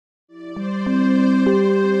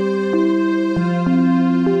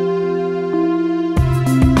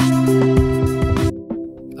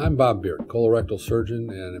Bob Beart, colorectal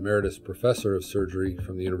surgeon and emeritus professor of surgery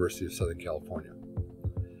from the University of Southern California.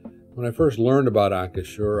 When I first learned about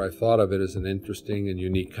Onko-Sure, I thought of it as an interesting and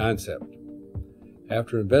unique concept.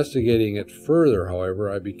 After investigating it further,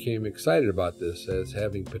 however, I became excited about this as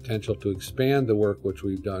having potential to expand the work which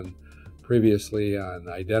we've done previously on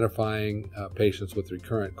identifying patients with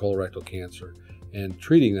recurrent colorectal cancer and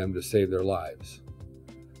treating them to save their lives.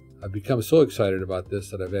 I've become so excited about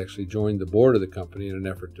this that I've actually joined the board of the company in an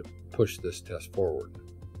effort to push this test forward.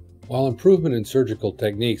 While improvement in surgical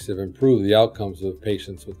techniques have improved the outcomes of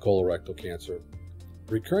patients with colorectal cancer,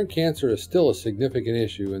 recurrent cancer is still a significant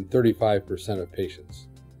issue in 35% of patients.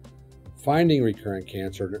 Finding recurrent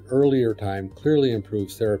cancer at an earlier time clearly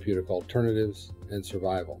improves therapeutic alternatives and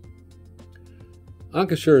survival.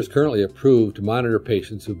 Onko-Sure is currently approved to monitor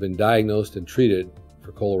patients who've been diagnosed and treated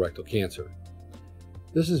for colorectal cancer.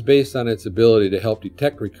 This is based on its ability to help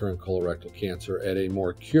detect recurrent colorectal cancer at a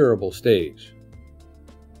more curable stage.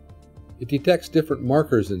 It detects different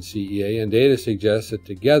markers in CEA, and data suggests that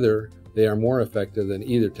together they are more effective than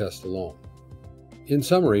either test alone. In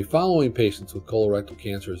summary, following patients with colorectal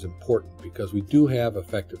cancer is important because we do have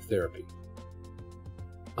effective therapy.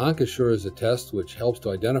 Onko-Sure is a test which helps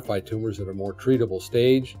to identify tumors at a more treatable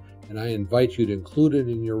stage, and I invite you to include it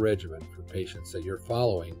in your regimen for patients that you're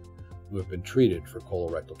following who have been treated for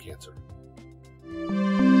colorectal cancer.